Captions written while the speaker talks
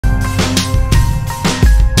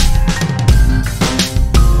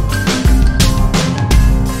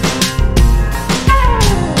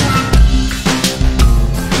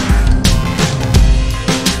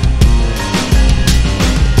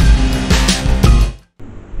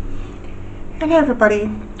Hello everybody,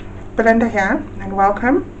 Belinda here and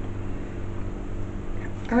welcome.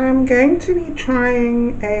 I'm going to be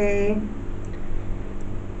trying a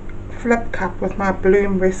flip cup with my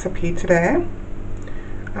bloom recipe today.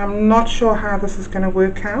 I'm not sure how this is going to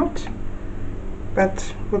work out,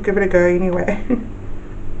 but we'll give it a go anyway.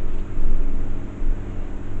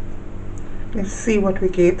 Let's see what we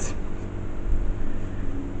get.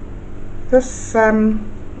 This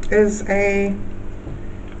is a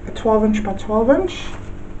 12-inch by 12-inch,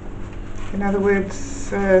 in other words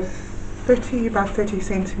 30 by 30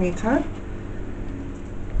 centimeter,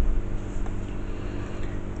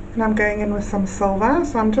 and I'm going in with some silver,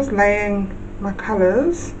 so I'm just laying my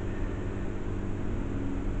colors.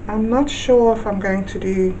 I'm not sure if I'm going to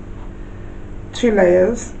do 2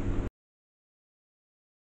 layers.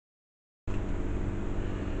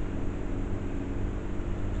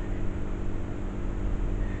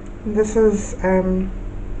 This is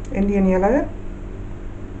Indian yellow.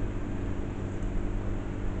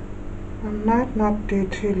 I might not do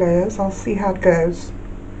 2 layers, I'll see how it goes.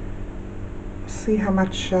 See how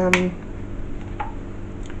much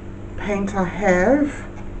paint I have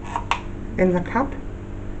in the cup.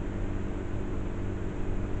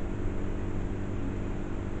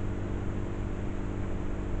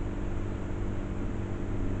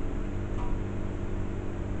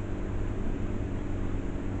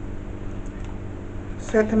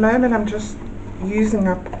 So at the moment I'm just using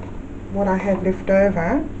up what I had left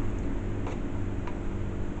over.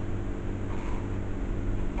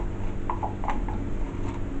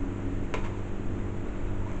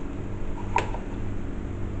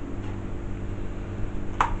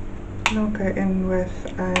 And I'll go in with,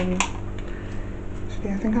 actually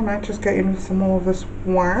I think I might just go in with some more of this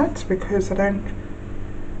white because I don't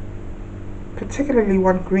particularly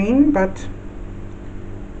want green, but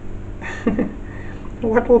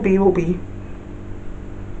what will be will be.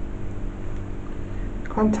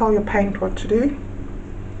 Can't tell your paint what to do.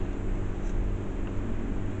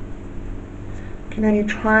 You can only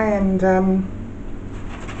try and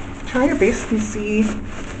try your best and see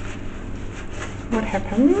what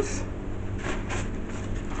happens.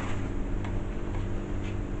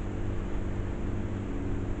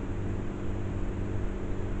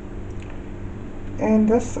 And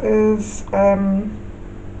this is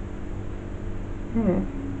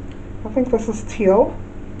I think this is teal.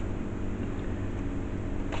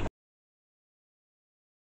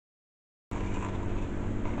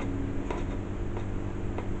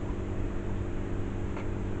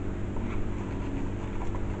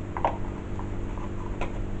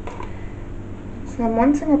 So I'm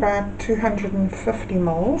wanting about 250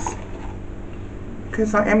 mils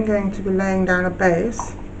because I am going to be laying down a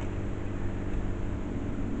base.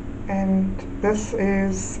 And this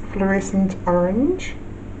is fluorescent orange.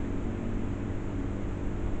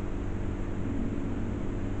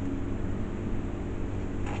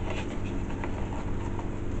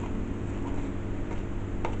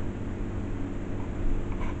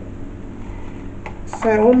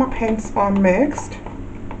 So all my paints are mixed.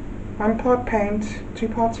 1 part paint, 2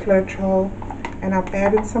 parts Floetrol, and I've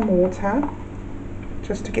added some water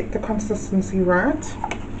just to get the consistency right.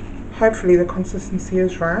 Hopefully the consistency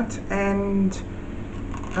is right, and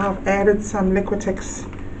I've added some Liquitex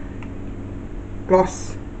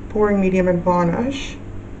gloss pouring medium and varnish.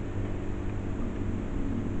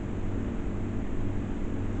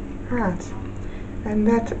 Right, and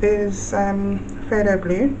that is Fado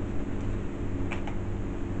Blue.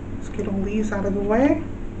 Let's get all these out of the way.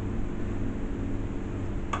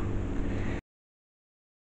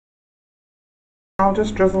 I'll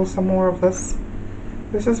just drizzle some more of this.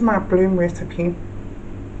 This is my bloom recipe.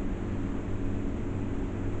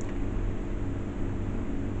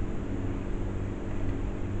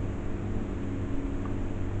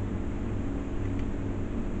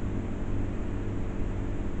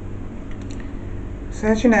 So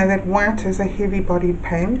as you know, that white is a heavy bodied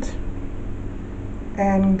paint,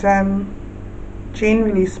 and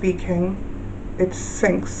generally speaking it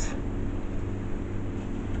sinks.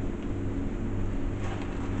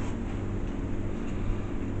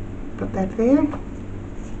 Put that there.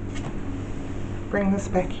 Bring this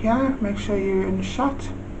back here. Make sure you're in shot.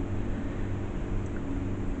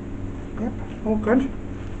 Yep, all good.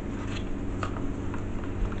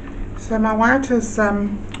 So my white is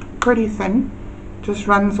pretty thin. Just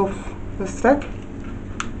runs off the stick.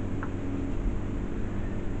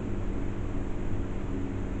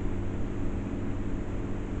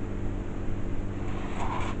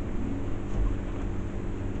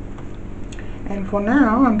 And for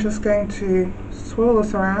now, I'm just going to swirl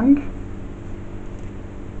this around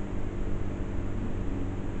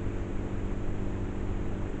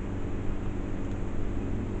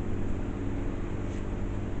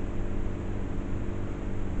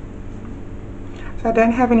So I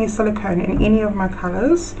don't have any silicone in any of my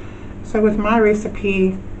colors. So with my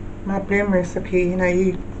recipe, my bloom recipe, you know,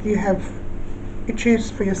 you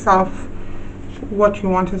choose for yourself what you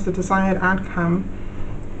want as the desired outcome.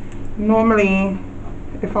 Normally,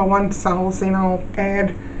 if I want cells, then I'll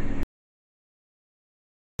add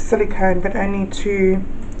silicone, but only to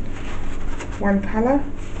one color.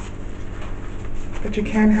 But you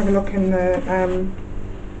can have a look in the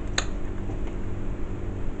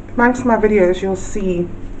amongst my videos, you'll see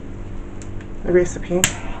the recipe.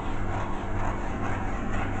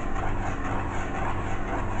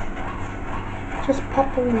 Just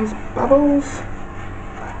pop all these bubbles.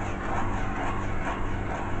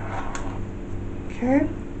 Okay.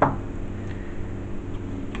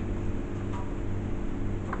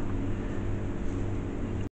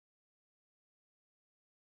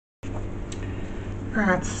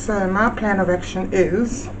 Right, so my plan of action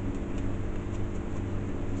is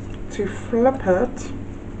to flip it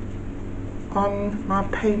on my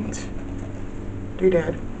paint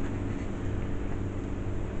doodad.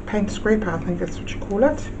 Paint scraper, I think that's what you call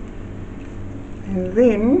it. And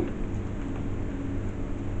then,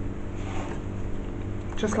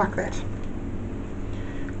 just like that.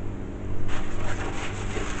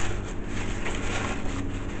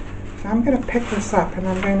 So I'm going to pick this up and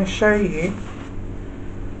I'm going to show you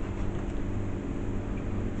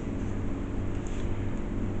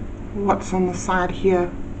what's on the side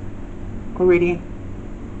here already.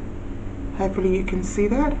 Hopefully you can see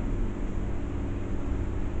that.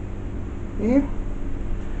 Yeah.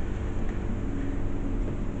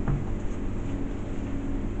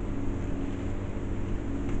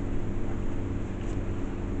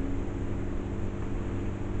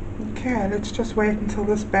 Okay, let's just wait until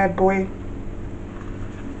this bad boy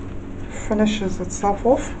finishes itself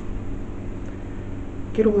off.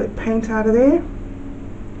 Get all that paint out of there.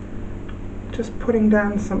 Just putting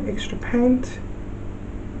down some extra paint.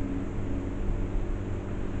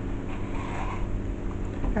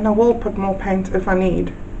 And I will put more paint if I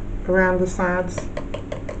need around the sides.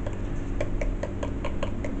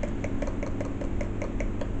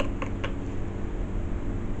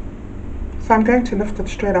 So I'm going to lift it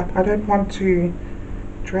straight up. I don't want to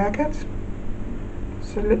drag it.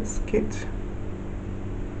 So let's get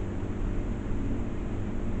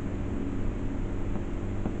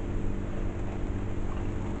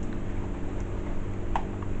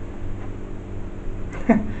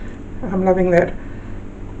I'm loving that.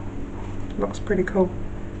 Looks pretty cool.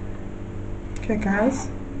 Okay guys,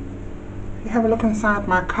 if you have a look inside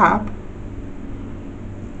my cup,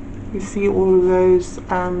 you see all of those,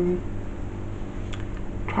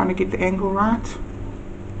 trying to get the angle right.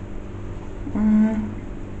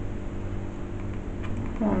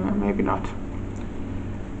 Maybe not.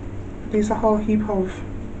 There's a whole heap of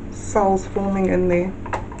cells forming in there.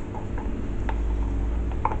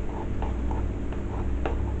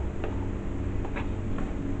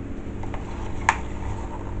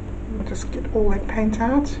 Just get all that paint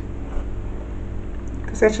out,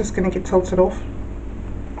 because that's just going to get tilted off.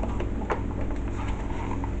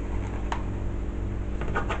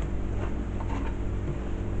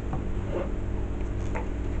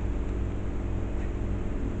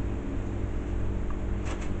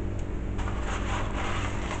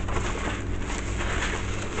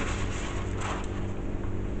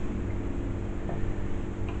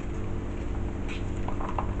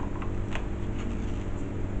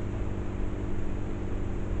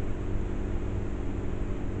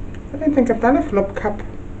 I don't think I've done a flip cup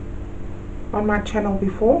on my channel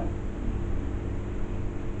before.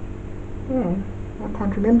 I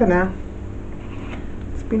can't remember now.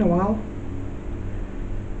 It's been a while.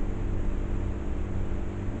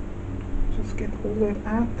 Just get all that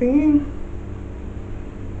out there.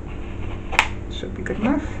 Should be good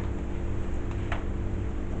enough.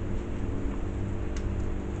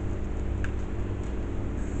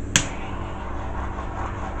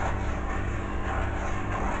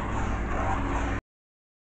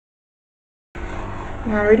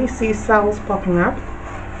 I already see cells popping up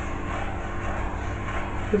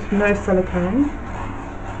with no silicone.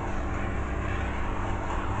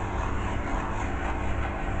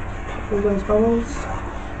 Pop all those bubbles.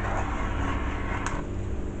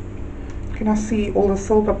 Can I see all the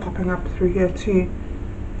silver popping up through here too?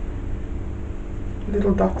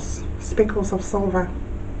 Little dots, speckles of silver.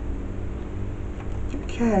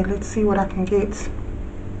 Okay, let's see what I can get.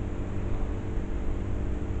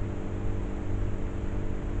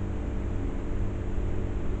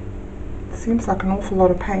 Seems like an awful lot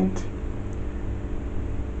of paint.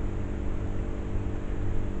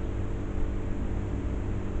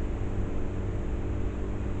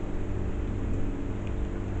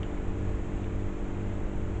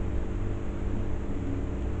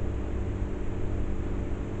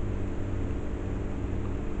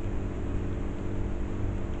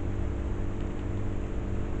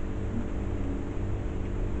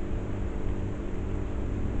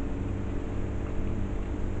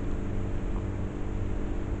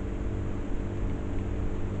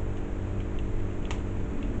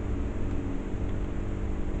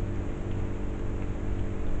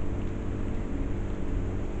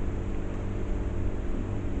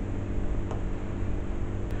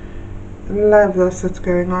 Love this that's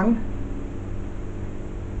going on.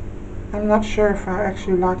 I'm not sure if I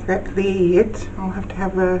actually like that there yet. I'll have to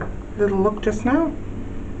have a little look just now.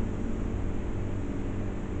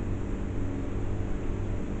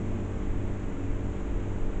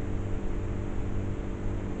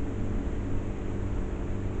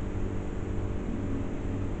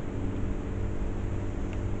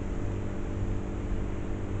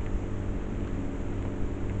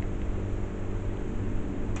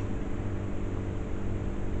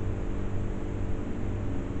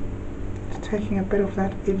 Taking a bit of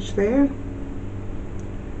that edge there.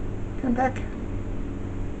 Come back.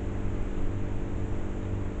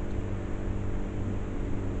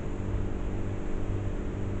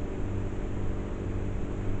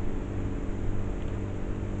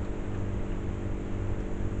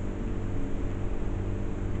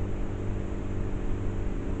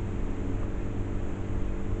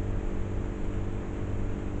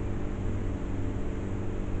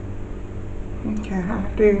 Okay, I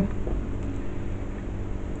have to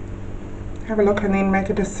have a look and then make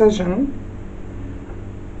a decision.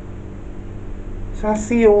 So I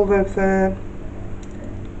see all of the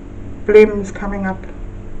blooms coming up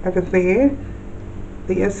over there.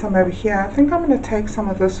 There is some over here. I think I'm going to take some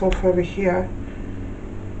of this off over here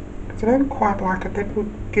because I don't quite like it. That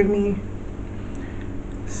would give me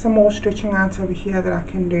some more stretching out over here that I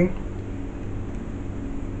can do.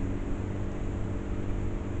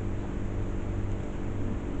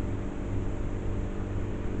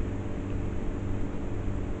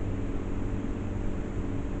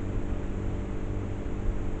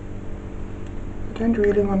 I don't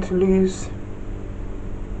really want to lose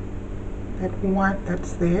that white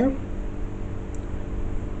that's there.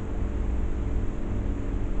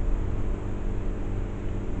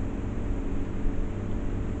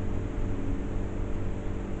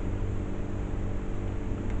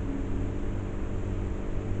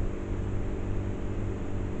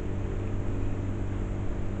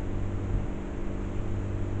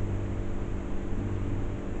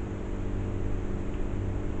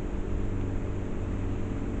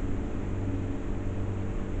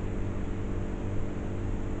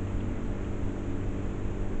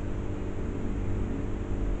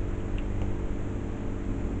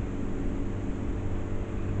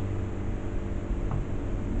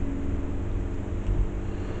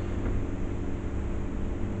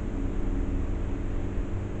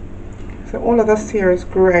 So all of this here is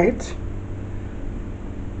great.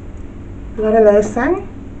 A lot of lacing.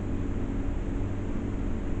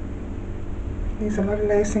 There's a lot of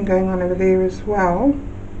lacing going on over there as well.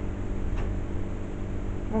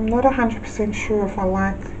 I'm not 100% sure if I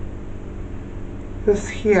like this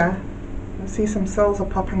here. I see some cells are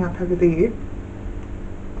popping up over there.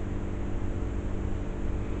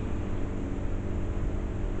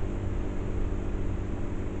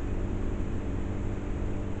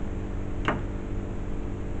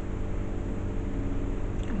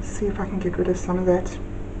 See if I can get rid of some of that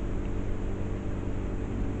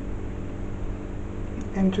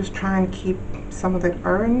and just try and keep some of that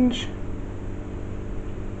orange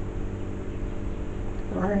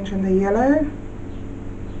and the yellow.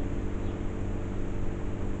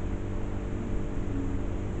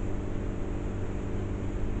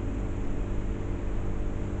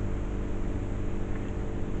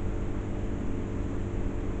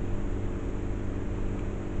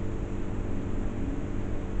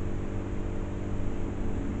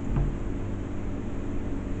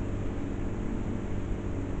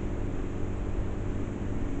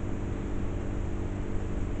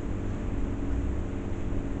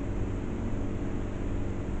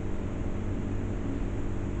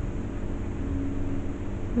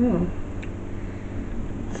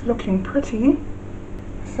 It's looking pretty.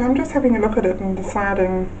 So I'm just having a look at it and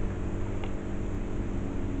deciding,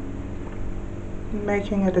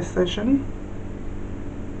 making a decision.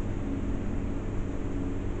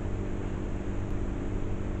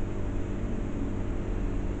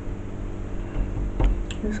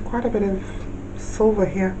 There's quite a bit of silver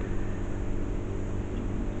here.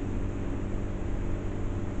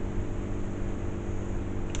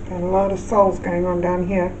 And a lot of cells going on down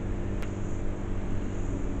here.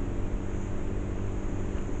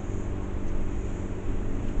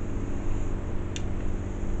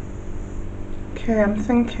 Okay, I'm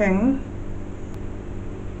thinking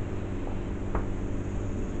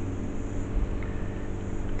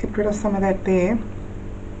get rid of some of that there.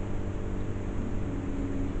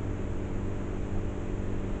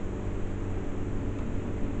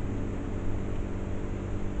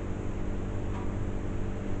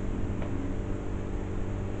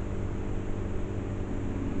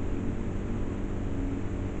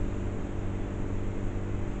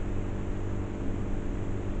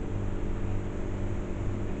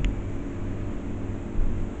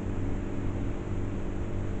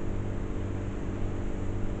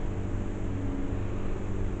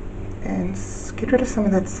 and get rid of some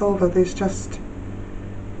of that silver. There's just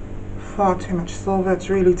far too much silver. It's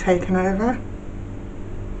really taken over.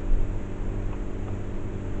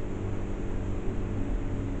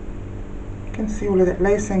 You can see all of that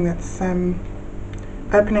lacing that's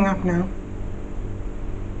opening up now.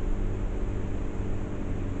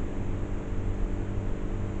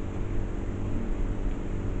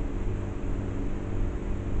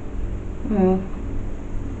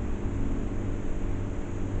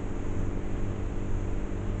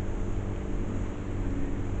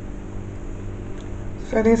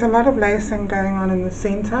 So there's a lot of lacing going on in the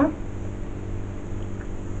center,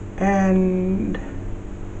 and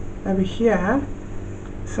over here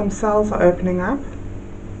some cells are opening up.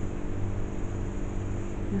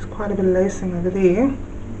 There's quite a bit of lacing over there.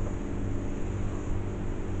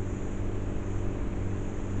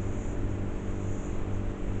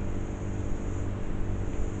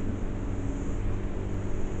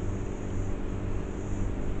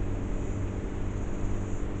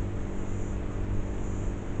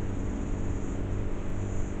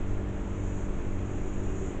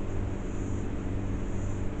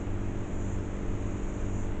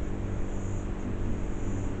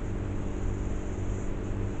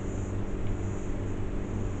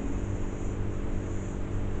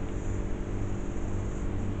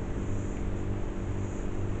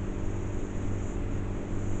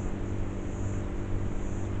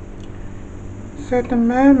 So at the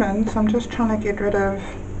moment I'm just trying to get rid of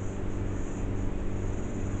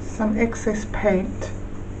some excess paint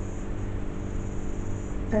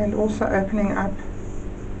and also opening up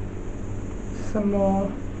some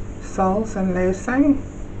more cells and lacing.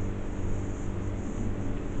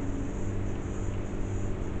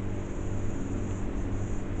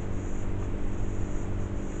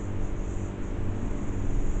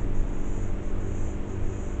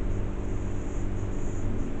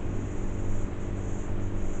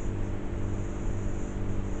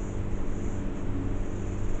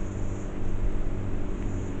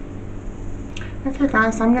 Okay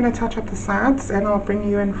guys, I'm going to touch up the sides and I'll bring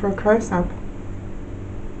you in for a close-up.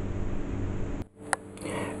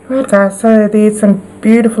 Right guys, so there's some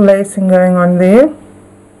beautiful lacing going on there.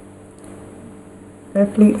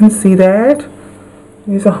 Hopefully you can see that.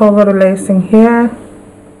 There's a whole lot of lacing here.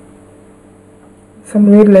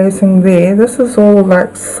 Some red lacing there. This is all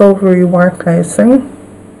like silvery white lacing.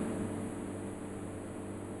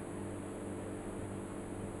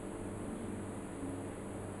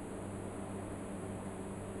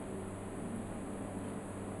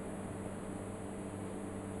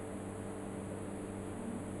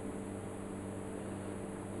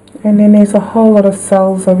 And then there's a whole lot of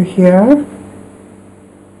cells over here.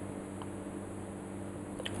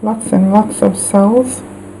 Lots and lots of cells.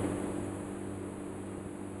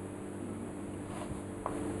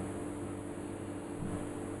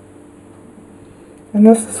 And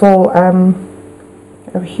this is all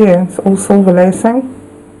over here, it's all silver lacing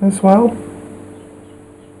as well.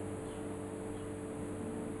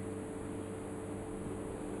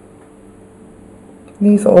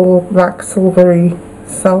 These are all black silvery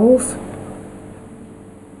cells.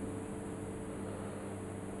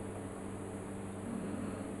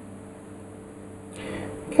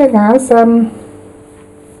 Okay guys, I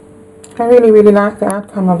really like the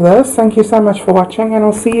outcome of this. Thank you so much for watching, and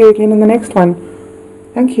I'll see you again in the next one.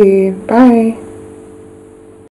 Thank you. Bye.